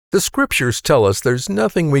The Scriptures tell us there's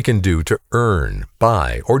nothing we can do to earn,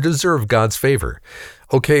 buy, or deserve God's favor.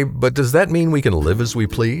 Okay, but does that mean we can live as we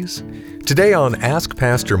please? Today on Ask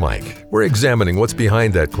Pastor Mike, we're examining what's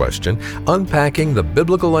behind that question, unpacking the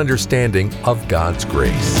biblical understanding of God's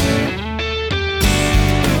grace.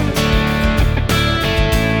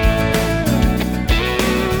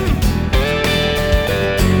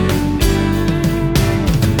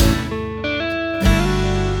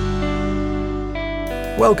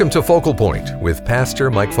 Welcome to Focal Point with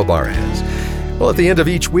Pastor Mike Fabarez. Well, at the end of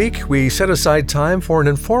each week, we set aside time for an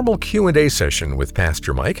informal Q&A session with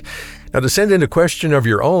Pastor Mike. Now, to send in a question of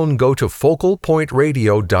your own, go to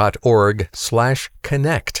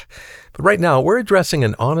focalpointradio.org/connect. But right now, we're addressing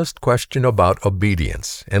an honest question about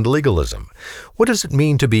obedience and legalism. What does it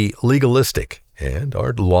mean to be legalistic? And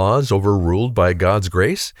are laws overruled by God's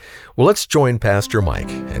grace? Well, let's join Pastor Mike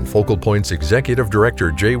and Focal Point's Executive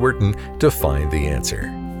Director, Jay Wharton, to find the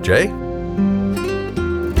answer. Jay?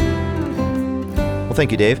 Well,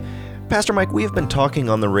 thank you, Dave. Pastor Mike, we have been talking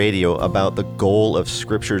on the radio about the goal of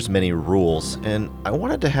Scripture's many rules, and I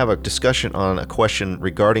wanted to have a discussion on a question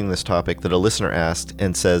regarding this topic that a listener asked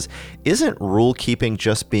and says, isn't rule-keeping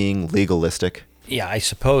just being legalistic? Yeah, I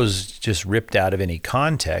suppose just ripped out of any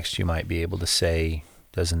context, you might be able to say,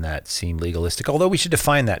 doesn't that seem legalistic? Although we should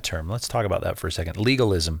define that term. Let's talk about that for a second.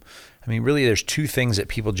 Legalism. I mean, really, there's two things that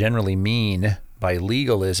people generally mean by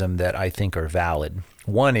legalism that I think are valid.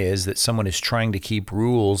 One is that someone is trying to keep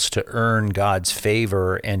rules to earn God's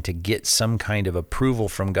favor and to get some kind of approval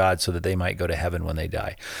from God so that they might go to heaven when they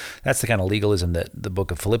die. That's the kind of legalism that the book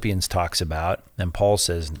of Philippians talks about. And Paul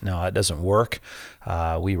says, no, it doesn't work.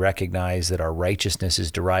 We recognize that our righteousness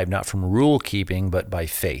is derived not from rule keeping, but by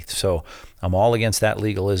faith. So I'm all against that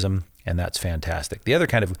legalism. And that's fantastic. The other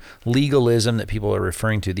kind of legalism that people are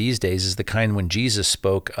referring to these days is the kind when Jesus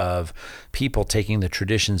spoke of people taking the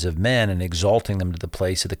traditions of men and exalting them to the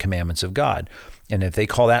place of the commandments of God. And if they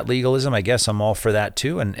call that legalism, I guess I'm all for that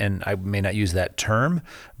too. And I may not use that term,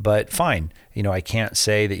 but fine. You know, I can't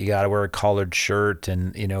say that you got to wear a collared shirt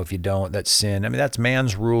and, you know, if you don't, that's sin. I mean, that's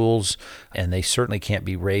man's rules, and they certainly can't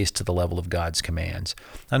be raised to the level of God's commands.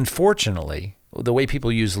 Unfortunately, the way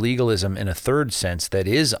people use legalism in a third sense that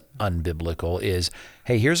is unbiblical is,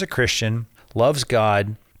 hey, here's a Christian, loves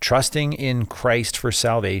God, trusting in Christ for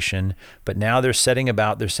salvation, but now they're setting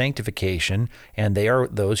about their sanctification, and they are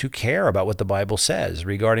those who care about what the Bible says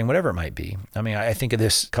regarding whatever it might be. I mean, I think of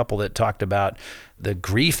this couple that talked about the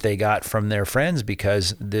grief they got from their friends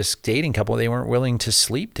because this dating couple, they weren't willing to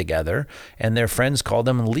sleep together, and their friends called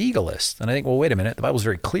them legalists. And I think, well, wait a minute, the Bible's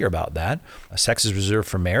very clear about that. Sex is reserved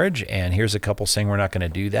for marriage, and here's a couple saying we're not going to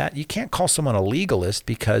do that. You can't call someone a legalist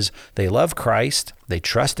because they love Christ, they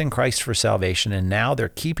trust in Christ for salvation, and now they're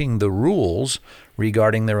keeping the rules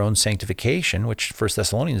regarding their own sanctification, which 1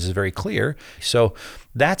 Thessalonians is very clear. So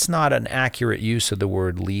that's not an accurate use of the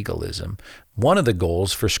word legalism. One of the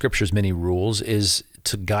goals for Scripture's many rules is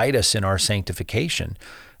to guide us in our sanctification.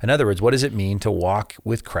 In other words, what does it mean to walk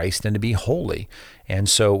with Christ and to be holy? And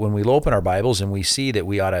so when we open our Bibles and we see that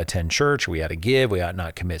we ought to attend church, we ought to give, we ought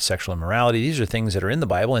not commit sexual immorality, these are things that are in the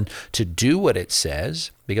Bible. And to do what it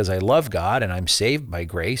says, because I love God and I'm saved by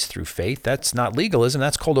grace through faith, that's not legalism,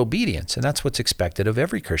 that's called obedience. And that's what's expected of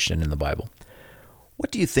every Christian in the Bible.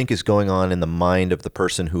 What do you think is going on in the mind of the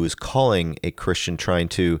person who is calling a Christian trying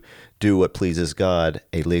to do what pleases God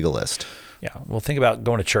a legalist? Yeah, well, think about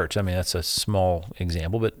going to church. I mean, that's a small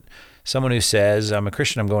example, but someone who says, I'm a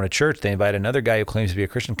Christian, I'm going to church, they invite another guy who claims to be a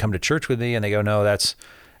Christian, come to church with me, and they go, no,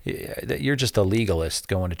 you're just a legalist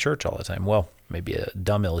going to church all the time. Well, maybe a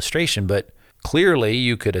dumb illustration, but clearly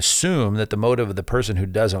you could assume that the motive of the person who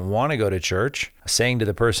doesn't want to go to church, saying to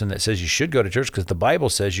the person that says you should go to church because the Bible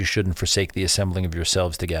says you shouldn't forsake the assembling of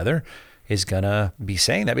yourselves together, is going to be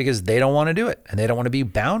saying that because they don't want to do it and they don't want to be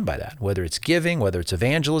bound by that, whether it's giving, whether it's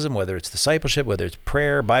evangelism, whether it's discipleship, whether it's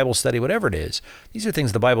prayer, Bible study, whatever it is. These are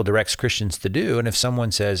things the Bible directs Christians to do. And if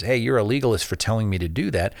someone says, hey, you're a legalist for telling me to do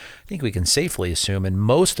that, I think we can safely assume in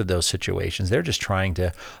most of those situations, they're just trying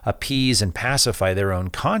to appease and pacify their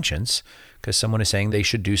own conscience because someone is saying they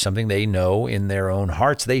should do something they know in their own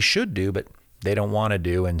hearts they should do, but they don't want to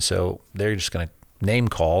do. And so they're just going to name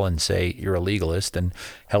call and say you're a legalist and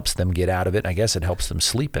helps them get out of it. I guess it helps them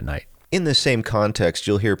sleep at night. In the same context,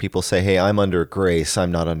 you'll hear people say, hey, I'm under grace,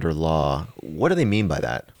 I'm not under law. What do they mean by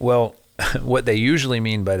that? Well, what they usually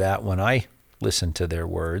mean by that when I listen to their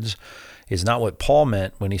words is not what Paul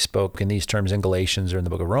meant when he spoke in these terms in Galatians or in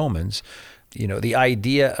the book of Romans. You know, the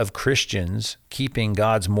idea of Christians keeping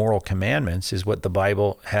God's moral commandments is what the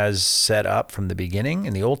Bible has set up from the beginning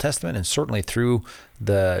in the Old Testament and certainly through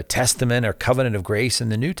the Testament or covenant of grace in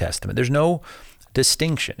the New Testament. There's no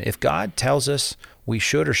distinction. If God tells us we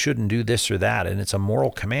should or shouldn't do this or that, and it's a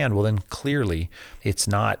moral command, well, then clearly it's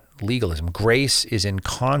not legalism. Grace is in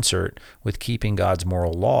concert with keeping God's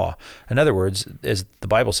moral law. In other words, as the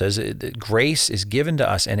Bible says, grace is given to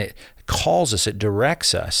us, and it calls us, it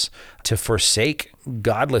directs us to forsake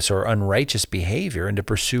godless or unrighteous behavior and to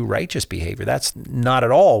pursue righteous behavior. That's not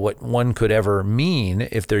at all what one could ever mean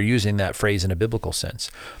if they're using that phrase in a biblical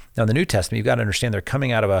sense. Now, in the New Testament, you've got to understand they're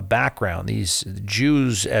coming out of a background. These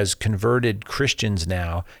Jews, as converted Christians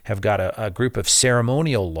now, have got a group of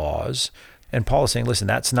ceremonial laws. And Paul is saying, listen,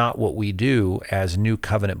 that's not what we do as new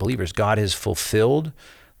covenant believers. God has fulfilled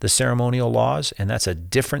the ceremonial laws, and that's a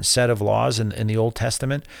different set of laws in the Old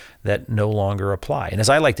Testament that no longer apply. And as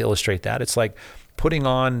I like to illustrate that, it's like putting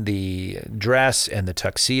on the dress and the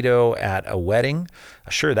tuxedo at a wedding.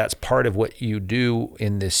 Sure, that's part of what you do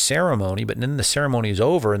in this ceremony, but then the ceremony is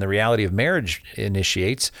over and the reality of marriage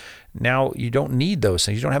initiates. Now you don't need those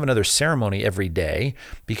things. You don't have another ceremony every day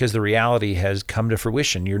because the reality has come to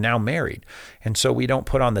fruition. You're now married. And so we don't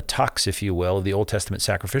put on the tux, if you will, of the Old Testament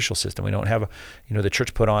sacrificial system. We don't have, the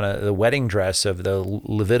church put on the wedding dress of the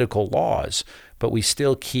Levitical laws, but we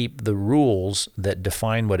still keep the rules that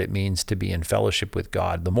define what it means to be in fellowship with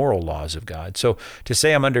God, the moral laws of God. So to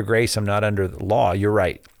say I'm under grace, I'm not under the law, you're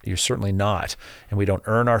right. You're certainly not. And we don't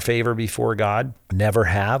earn our favor before God, never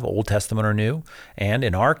have, Old Testament or New. And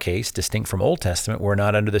in our case, distinct from Old Testament, we're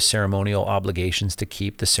not under the ceremonial obligations to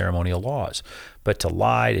keep the ceremonial laws. But to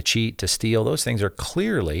lie, to cheat, to steal, those things are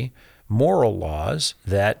clearly moral laws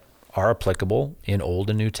that are applicable in Old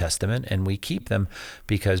and New Testament, and we keep them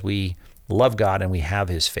because we love God and we have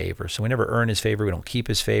his favor. So we never earn his favor. We don't keep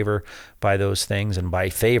his favor by those things. And by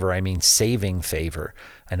favor, I mean saving favor.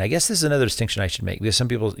 And I guess this is another distinction I should make, because some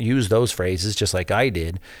people use those phrases just like I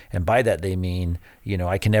did. And by that, they mean,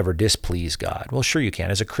 I can never displease God. Well, sure you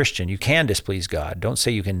can. As a Christian, you can displease God. Don't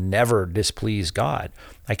say you can never displease God.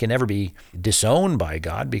 I can never be disowned by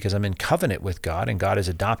God because I'm in covenant with God and God has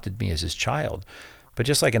adopted me as his child. But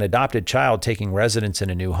just like an adopted child taking residence in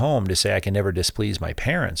a new home, to say I can never displease my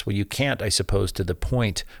parents, well, you can't, I suppose, to the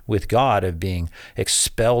point with God of being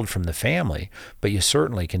expelled from the family, but you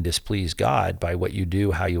certainly can displease God by what you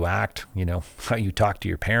do, how you act, how you talk to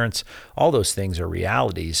your parents. All those things are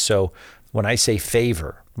realities. So when I say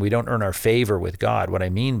favor, we don't earn our favor with God. What I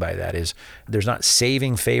mean by that is there's not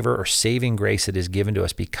saving favor or saving grace that is given to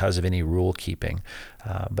us because of any rule keeping.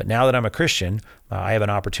 But now that I'm a Christian, I have an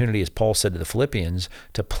opportunity, as Paul said to the Philippians,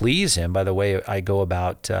 to please him by the way I go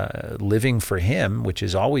about living for him, which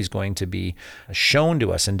is always going to be shown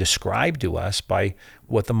to us and described to us by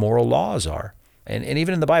what the moral laws are. And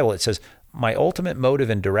even in the Bible, it says, my ultimate motive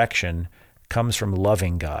and direction comes from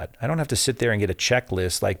loving God. I don't have to sit there and get a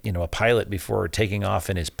checklist like, a pilot before taking off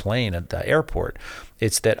in his plane at the airport.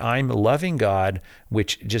 It's that I'm loving God,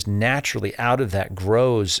 which just naturally out of that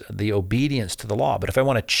grows the obedience to the law. But if I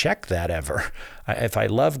want to check that ever, if I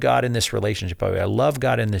love God in this relationship, if I love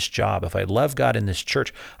God in this job, if I love God in this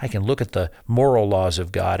church, I can look at the moral laws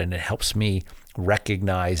of God and it helps me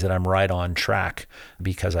recognize that I'm right on track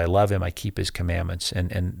because I love him, I keep his commandments.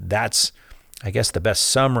 And that's, I guess, the best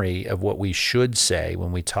summary of what we should say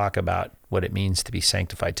when we talk about what it means to be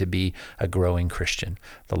sanctified, to be a growing Christian.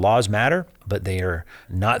 The laws matter, but they are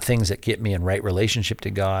not things that get me in right relationship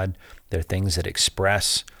to God. They're things that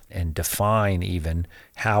express and define even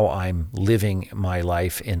how I'm living my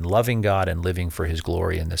life in loving God and living for his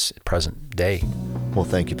glory in this present day. Well,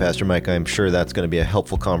 thank you, Pastor Mike. I'm sure that's going to be a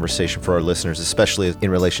helpful conversation for our listeners, especially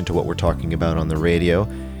in relation to what we're talking about on the radio.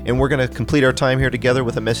 And we're going to complete our time here together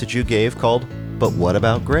with a message you gave called, But What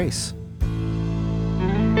About Grace?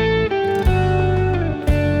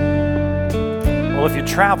 Well, if you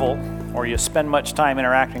travel or you spend much time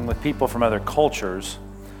interacting with people from other cultures,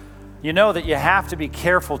 you know that you have to be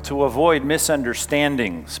careful to avoid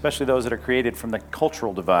misunderstandings, especially those that are created from the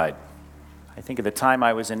cultural divide. I think of the time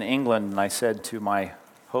I was in England and I said to my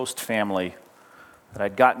host family that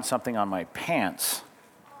I'd gotten something on my pants,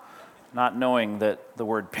 not knowing that the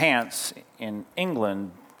word pants in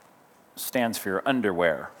England stands for your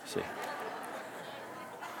underwear. See?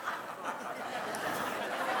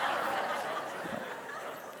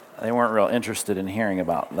 They weren't real interested in hearing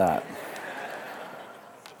about that.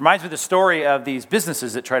 Reminds me of the story of these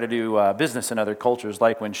businesses that try to do business in other cultures,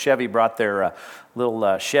 like when Chevy brought their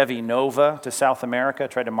little Chevy Nova to South America,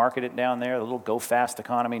 tried to market it down there, the little go-fast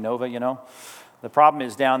economy Nova, The problem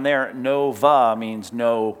is down there, Nova means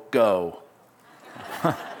no go.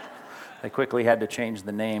 They quickly had to change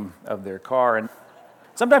the name of their car. And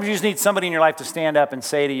sometimes you just need somebody in your life to stand up and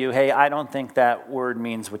say to you, hey, I don't think that word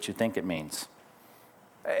means what you think it means.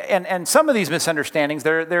 And some of these misunderstandings,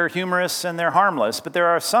 they're humorous and they're harmless, but there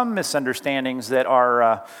are some misunderstandings that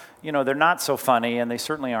are, they're not so funny and they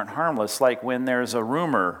certainly aren't harmless, like when there's a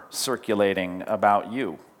rumor circulating about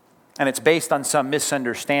you. And it's based on some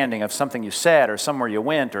misunderstanding of something you said or somewhere you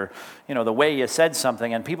went or, the way you said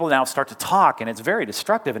something. And people now start to talk, and it's very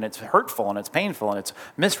destructive, and it's hurtful, and it's painful, and it's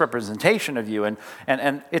misrepresentation of you. And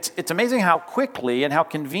it's amazing how quickly and how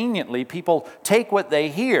conveniently people take what they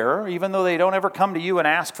hear, even though they don't ever come to you and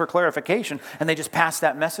ask for clarification, and they just pass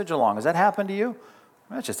that message along. Has that happened to you?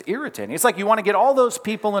 That's just irritating. It's like you want to get all those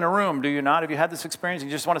people in a room, do you not? Have you had this experience? You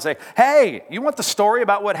just want to say, hey, you want the story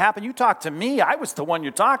about what happened? You talk to me. I was the one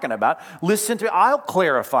you're talking about. Listen to me. I'll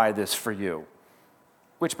clarify this for you.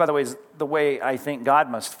 Which, by the way, is the way I think God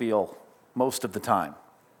must feel most of the time,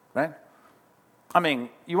 right? I mean,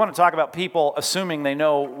 you want to talk about people assuming they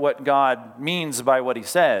know what God means by what he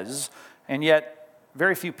says, and yet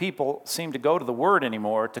very few people seem to go to the Word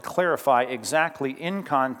anymore to clarify exactly in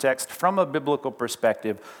context from a biblical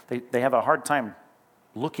perspective. They have a hard time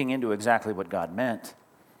looking into exactly what God meant.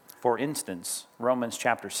 For instance, Romans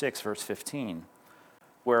chapter 6, verse 15,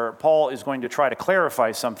 where Paul is going to try to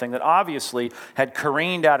clarify something that obviously had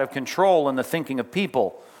careened out of control in the thinking of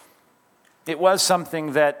people. It was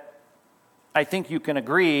something that I think you can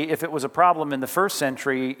agree, if it was a problem in the first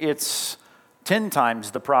century, it's 10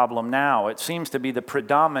 times the problem now. It seems to be the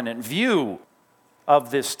predominant view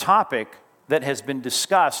of this topic that has been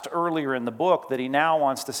discussed earlier in the book that he now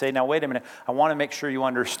wants to say, now wait a minute, I want to make sure you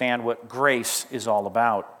understand what grace is all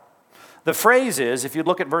about. The phrase is, if you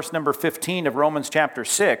look at verse number 15 of Romans chapter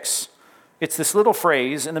 6, it's this little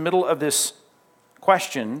phrase in the middle of this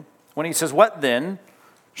question when he says, what then?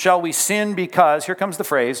 Shall we sin because, here comes the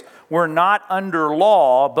phrase, we're not under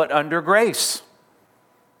law but under grace?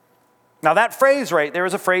 Now that phrase right there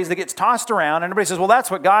is a phrase that gets tossed around, and everybody says, well,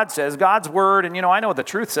 that's what God says, God's word, and I know what the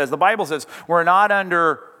truth says. The Bible says we're not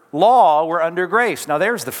under law, we're under grace. Now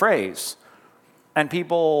there's the phrase. And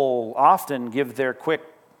people often give their quick,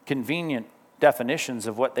 convenient definitions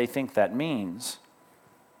of what they think that means.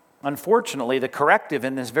 Unfortunately, the corrective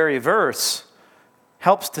in this very verse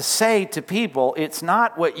helps to say to people, it's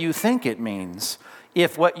not what you think it means.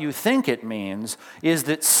 If what you think it means is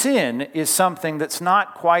that sin is something that's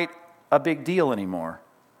not quite a big deal anymore.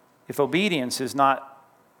 If obedience is not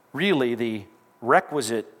really the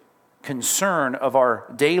requisite concern of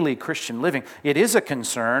our daily Christian living, it is a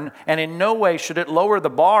concern, and in no way should it lower the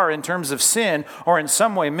bar in terms of sin or in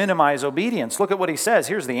some way minimize obedience. Look at what he says.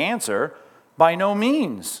 Here's the answer. By no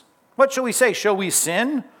means. What shall we say? Shall we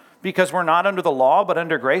sin because we're not under the law but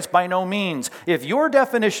under grace? By no means. If your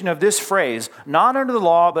definition of this phrase, not under the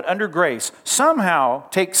law but under grace, somehow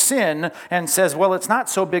takes sin and says, well, it's not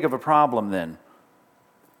so big of a problem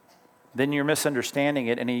then you're misunderstanding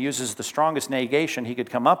it, and he uses the strongest negation he could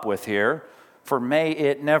come up with here, for may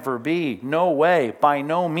it never be. No way, by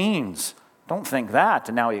no means. Don't think that.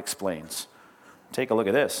 And now he explains. Take a look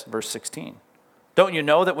at this, verse 16. Don't you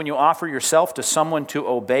know that when you offer yourself to someone to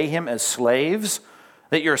obey him as slaves,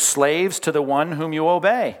 that you're slaves to the one whom you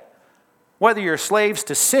obey? Whether you're slaves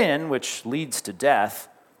to sin, which leads to death,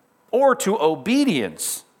 or to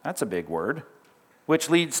obedience, that's a big word, which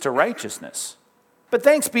leads to righteousness. But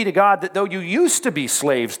thanks be to God that though you used to be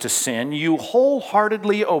slaves to sin, you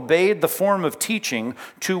wholeheartedly obeyed the form of teaching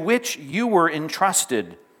to which you were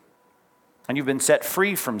entrusted. And you've been set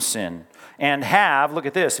free from sin and have, look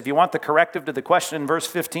at this, if you want the corrective to the question in verse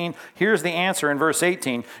 15, here's the answer in verse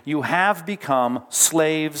 18. You have become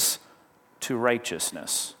slaves to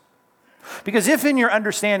righteousness. Because if in your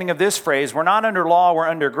understanding of this phrase, we're not under law, we're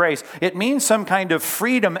under grace, it means some kind of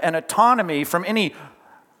freedom and autonomy from any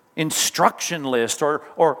instruction list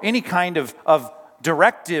or any kind of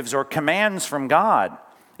directives or commands from God.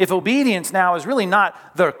 If obedience now is really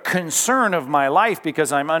not the concern of my life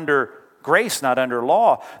because I'm under grace, not under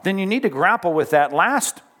law, then you need to grapple with that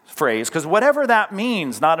last phrase, because whatever that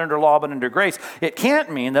means, not under law but under grace, it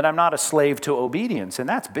can't mean that I'm not a slave to obedience, and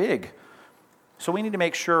that's big. So we need to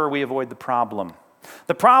make sure we avoid the problem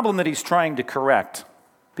that he's trying to correct,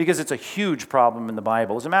 because it's a huge problem in the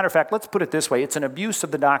Bible. As a matter of fact, let's put it this way. It's an abuse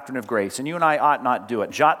of the doctrine of grace, and you and I ought not do it.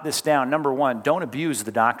 Jot this down. Number one, don't abuse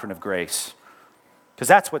the doctrine of grace, because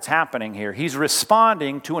that's what's happening here. He's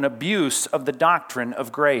responding to an abuse of the doctrine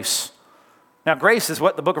of grace. Now, grace is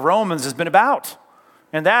what the book of Romans has been about,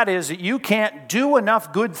 and that is that you can't do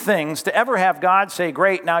enough good things to ever have God say,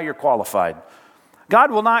 great, now you're qualified.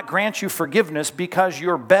 God will not grant you forgiveness because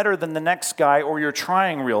you're better than the next guy or you're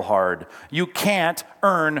trying real hard. You can't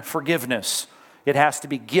earn forgiveness. It has to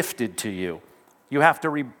be gifted to you. You have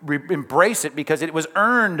to embrace it because it was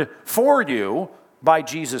earned for you by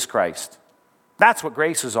Jesus Christ. That's what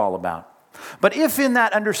grace is all about. But if in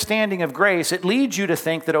that understanding of grace, it leads you to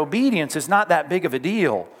think that obedience is not that big of a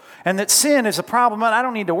deal, and that sin is a problem, and I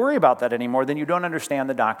don't need to worry about that anymore, then you don't understand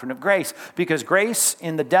the doctrine of grace. Because grace,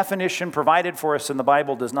 in the definition provided for us in the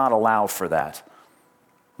Bible, does not allow for that.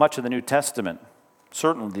 Much of the New Testament,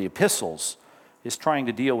 certainly the epistles, is trying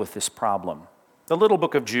to deal with this problem. The little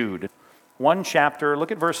book of Jude, one chapter,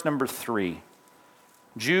 look at verse number 3.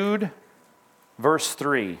 Jude, verse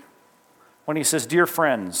 3, when he says, "Dear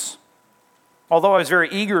friends, although I was very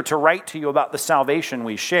eager to write to you about the salvation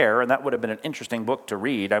we share," and that would have been an interesting book to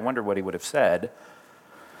read, I wonder what he would have said,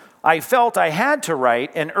 "I felt I had to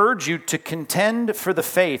write and urge you to contend for the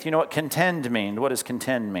faith." You know what contend means? What does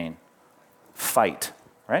contend mean? Fight,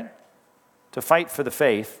 right? To fight for the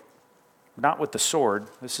faith, not with the sword.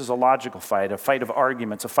 This is a logical fight, a fight of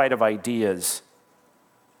arguments, a fight of ideas.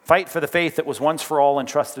 Fight for the faith that was once for all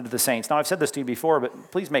entrusted to the saints. Now, I've said this to you before,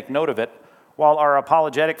 but please make note of it. While our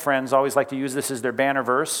apologetic friends always like to use this as their banner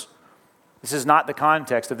verse, this is not the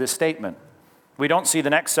context of this statement. We don't see the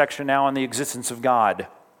next section now on the existence of God,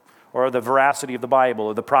 or the veracity of the Bible,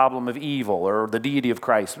 or the problem of evil, or the deity of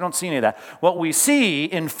Christ. We don't see any of that. What we see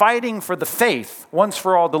in fighting for the faith, once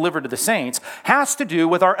for all delivered to the saints, has to do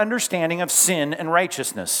with our understanding of sin and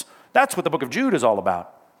righteousness. That's what the book of Jude is all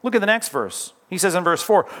about. Look at the next verse. He says in verse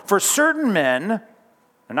 4, "For certain men,"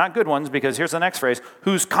 they're not good ones, because here's the next phrase,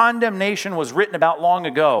 "whose condemnation was written about long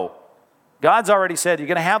ago." God's already said, you're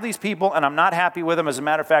going to have these people, and I'm not happy with them. As a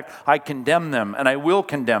matter of fact, I condemn them, and I will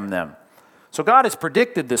condemn them. So God has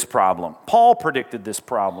predicted this problem. Paul predicted this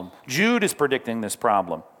problem. Jude is predicting this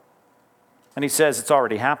problem. And he says it's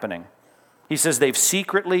already happening. He says they've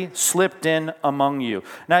secretly slipped in among you.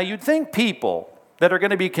 Now, you'd think people that are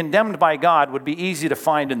going to be condemned by God would be easy to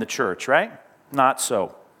find in the church, right? Not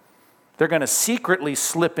so. They're going to secretly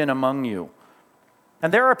slip in among you.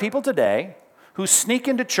 And there are people today who sneak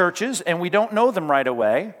into churches and we don't know them right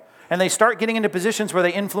away, and they start getting into positions where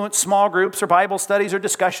they influence small groups or Bible studies or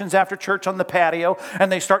discussions after church on the patio,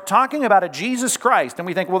 and they start talking about a Jesus Christ, and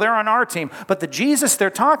we think, well, they're on our team. But the Jesus they're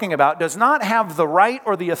talking about does not have the right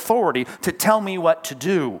or the authority to tell me what to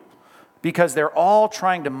do, because they're all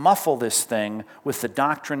trying to muffle this thing with the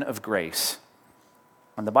doctrine of grace.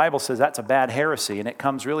 And the Bible says that's a bad heresy, and it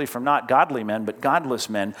comes really from not godly men, but godless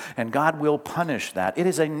men, and God will punish that. It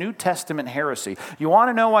is a New Testament heresy. You want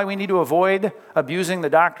to know why we need to avoid abusing the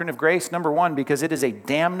doctrine of grace? Number one, because it is a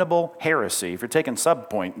damnable heresy. If you're taking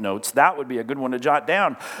subpoint notes, that would be a good one to jot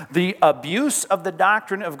down. The abuse of the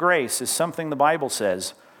doctrine of grace is something the Bible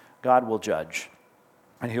says God will judge.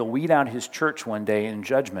 And he'll weed out his church one day in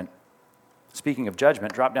judgment. Speaking of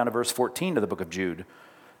judgment, drop down to verse 14 of the book of Jude.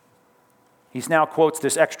 He now quotes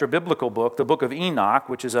this extra biblical book, the book of Enoch,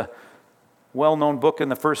 which is a well-known book in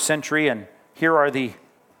the first century, and here are the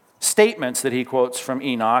statements that he quotes from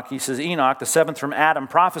Enoch. He says, "Enoch, the seventh from Adam,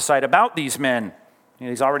 prophesied about these men."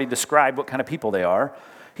 He's already described what kind of people they are.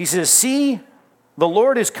 He says, "See, the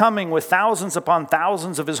Lord is coming with thousands upon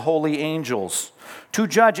thousands of his holy angels to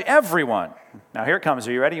judge everyone." Now here it comes.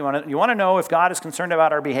 Are you ready? You want to know if God is concerned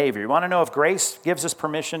about our behavior. You want to know if grace gives us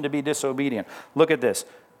permission to be disobedient. Look at this.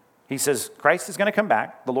 He says, Christ is going to come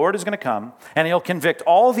back, the Lord is going to come, and he'll convict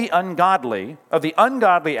all the ungodly of the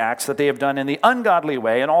ungodly acts that they have done in the ungodly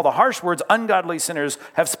way, and all the harsh words ungodly sinners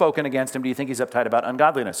have spoken against him. Do you think he's uptight about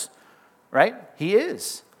ungodliness? Right? He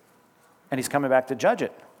is. And he's coming back to judge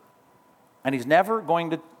it. And he's never going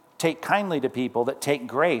to take kindly to people that take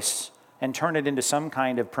grace and turn it into some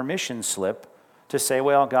kind of permission slip to say,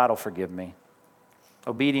 well, God will forgive me.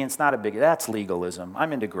 Obedience, not a big, that's legalism.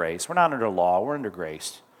 I'm into grace. We're not under law, we're under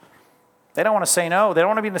grace. They don't want to say no. They don't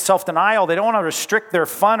want to be in the self-denial. They don't want to restrict their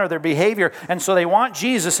fun or their behavior. And so they want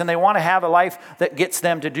Jesus, and they want to have a life that gets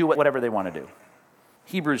them to do whatever they want to do.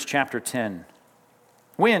 Hebrews chapter 10.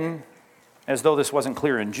 When, as though this wasn't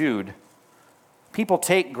clear in Jude, people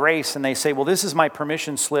take grace and they say, well, this is my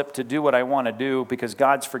permission slip to do what I want to do because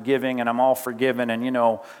God's forgiving and I'm all forgiven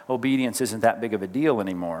and, obedience isn't that big of a deal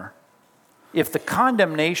anymore. If the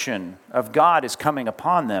condemnation of God is coming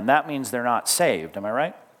upon them, that means they're not saved. Am I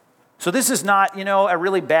right? So this is not, a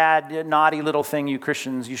really bad, naughty little thing, you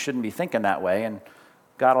Christians, you shouldn't be thinking that way, and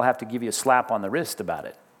God will have to give you a slap on the wrist about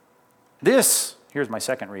it. This, here's my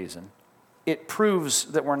second reason, it proves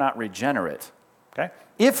that we're not regenerate, okay?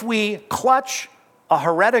 If we clutch a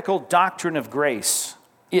heretical doctrine of grace,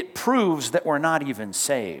 it proves that we're not even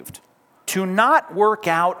saved. To not work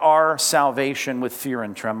out our salvation with fear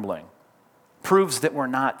and trembling proves that we're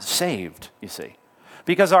not saved, you see.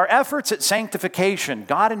 Because our efforts at sanctification,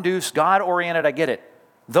 God-induced, God-oriented, I get it,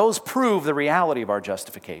 those prove the reality of our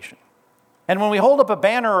justification. And when we hold up a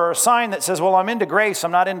banner or a sign that says, well, I'm into grace,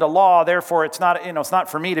 I'm not into law, therefore it's not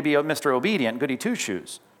for me to be Mr. Obedient, goody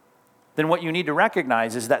two-shoes, then what you need to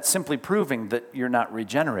recognize is that simply proving that you're not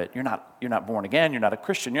regenerate. You're not born again. You're not a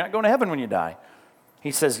Christian. You're not going to heaven when you die.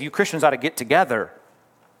 He says, you Christians ought to get together.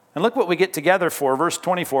 And look what we get together for. Verse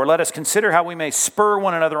 24, let us consider how we may spur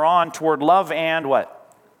one another on toward love and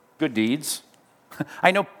what? Good deeds.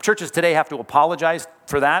 I know churches today have to apologize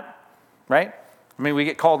for that, right? I mean, we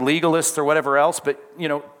get called legalists or whatever else, but,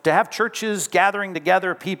 to have churches gathering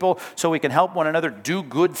together people so we can help one another do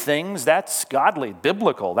good things, that's godly,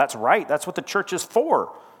 biblical, that's right, that's what the church is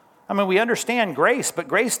for. I mean, we understand grace, but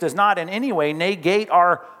grace does not in any way negate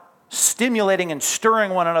our stimulating and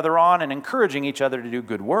stirring one another on and encouraging each other to do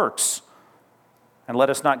good works. And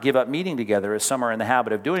let us not give up meeting together as some are in the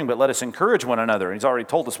habit of doing, but let us encourage one another. And he's already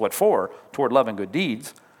told us what for, toward love and good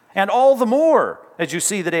deeds. And all the more, as you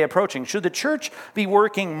see the day approaching, should the church be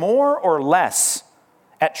working more or less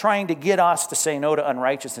at trying to get us to say no to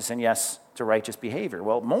unrighteousness and yes to righteous behavior?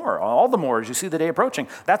 Well, more, all the more as you see the day approaching.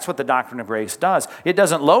 That's what the doctrine of grace does. It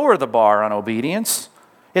doesn't lower the bar on obedience.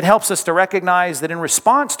 It helps us to recognize that in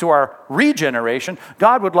response to our regeneration,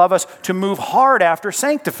 God would love us to move hard after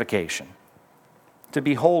sanctification, to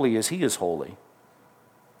be holy as He is holy.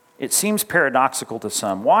 It seems paradoxical to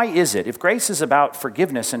some. Why is it? If grace is about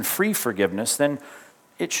forgiveness and free forgiveness, then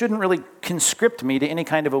it shouldn't really conscript me to any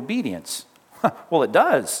kind of obedience. Well, it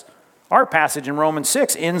does. Our passage in Romans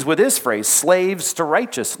 6 ends with this phrase, slaves to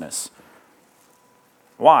righteousness.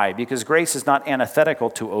 Why? Because grace is not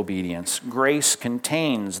antithetical to obedience. Grace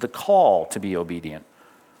contains the call to be obedient.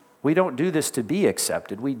 We don't do this to be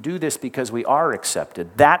accepted. We do this because we are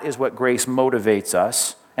accepted. That is what grace motivates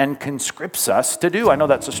us and conscripts us to do. I know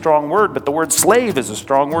that's a strong word, but the word slave is a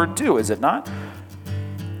strong word too, is it not?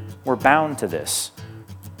 We're bound to this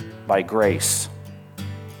by grace.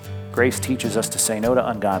 Grace teaches us to say no to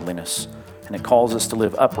ungodliness, and it calls us to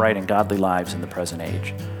live upright and godly lives in the present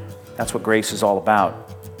age. That's what grace is all about.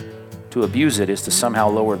 To abuse it is to somehow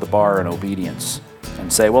lower the bar in obedience and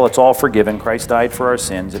say, well, it's all forgiven. Christ died for our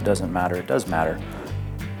sins. It doesn't matter. It does matter.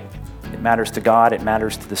 It matters to God. It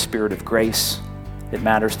matters to the Spirit of grace. It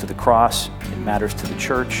matters to the cross. It matters to the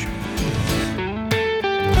church.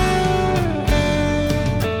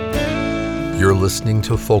 You're listening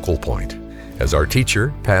to Focal Point, as our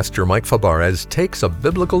teacher, Pastor Mike Fabarez, takes a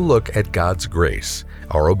biblical look at God's grace,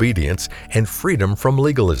 our obedience, and freedom from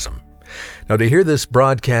legalism. Now, to hear this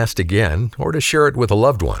broadcast again, or to share it with a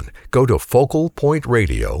loved one, go to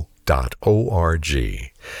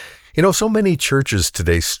focalpointradio.org. So many churches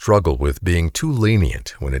today struggle with being too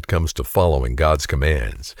lenient when it comes to following God's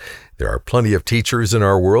commands. There are plenty of teachers in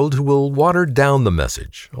our world who will water down the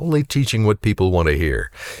message, only teaching what people want to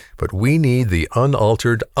hear. But we need the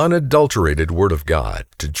unaltered, unadulterated Word of God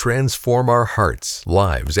to transform our hearts,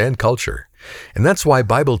 lives, and culture. And that's why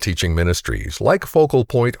Bible teaching ministries like Focal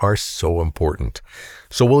Point are so important.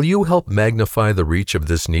 So will you help magnify the reach of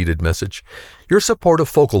this needed message? Your support of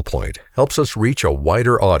Focal Point helps us reach a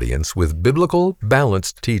wider audience with biblical,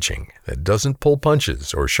 balanced teaching that doesn't pull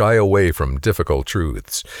punches or shy away from difficult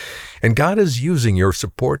truths. And God is using your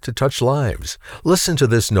support to touch lives. Listen to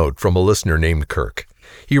this note from a listener named Kirk.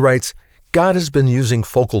 He writes, God has been using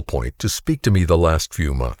Focal Point to speak to me the last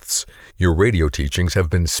few months. Your radio teachings have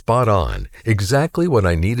been spot on, exactly what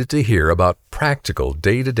I needed to hear about practical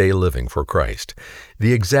day-to-day living for Christ,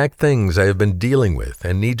 the exact things I have been dealing with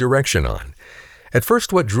and need direction on. At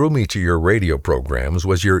first, what drew me to your radio programs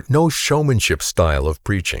was your no-showmanship style of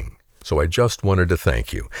preaching. So I just wanted to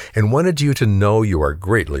thank you and wanted you to know you are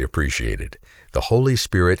greatly appreciated. The Holy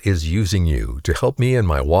Spirit is using you to help me in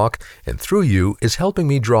my walk, and through you is helping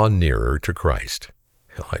me draw nearer to Christ.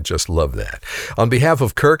 I just love that. On behalf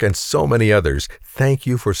of Kirk and so many others, thank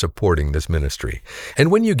you for supporting this ministry.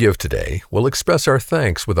 And when you give today, we'll express our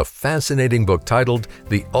thanks with a fascinating book titled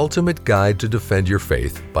The Ultimate Guide to Defend Your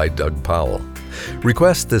Faith by Doug Powell.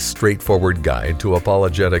 Request this straightforward guide to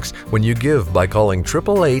apologetics when you give by calling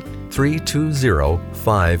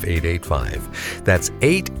 888-320-5885. That's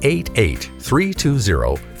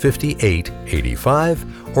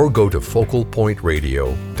 888-320-5885, or go to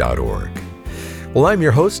focalpointradio.org. Well, I'm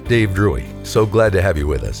your host, Dave Drury. So glad to have you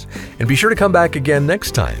with us. And be sure to come back again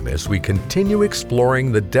next time as we continue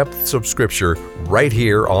exploring the depths of Scripture right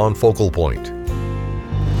here on Focal Point.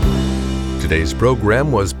 Today's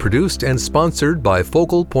program was produced and sponsored by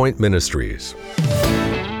Focal Point Ministries.